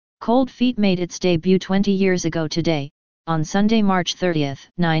Cold Feet made its debut 20 years ago today, on Sunday, March 30,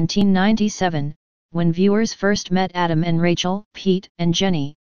 1997, when viewers first met Adam and Rachel, Pete and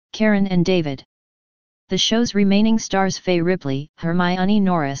Jenny, Karen and David. The show's remaining stars Faye Ripley, Hermione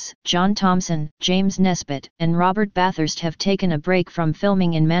Norris, John Thompson, James Nesbitt and Robert Bathurst have taken a break from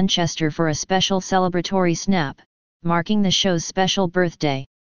filming in Manchester for a special celebratory snap, marking the show's special birthday.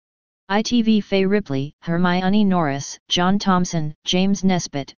 ITV Faye Ripley, Hermione Norris, John Thompson, James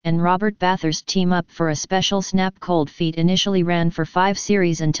Nesbitt and Robert Bathurst team up for a special snap. Cold Feet initially ran for 5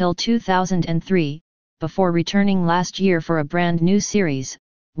 series until 2003, before returning last year for a brand new series,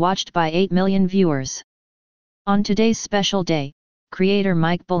 watched by 8 million viewers. On today's special day, creator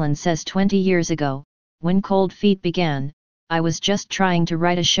Mike Bullen says 20 years ago, when Cold Feet began, I was just trying to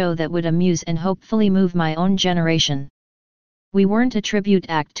write a show that would amuse and hopefully move my own generation. We weren't a tribute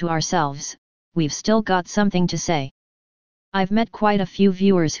act to ourselves, we've still got something to say. I've met quite a few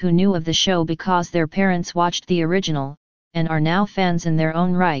viewers who knew of the show because their parents watched the original, and are now fans in their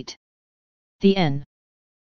own right. The N.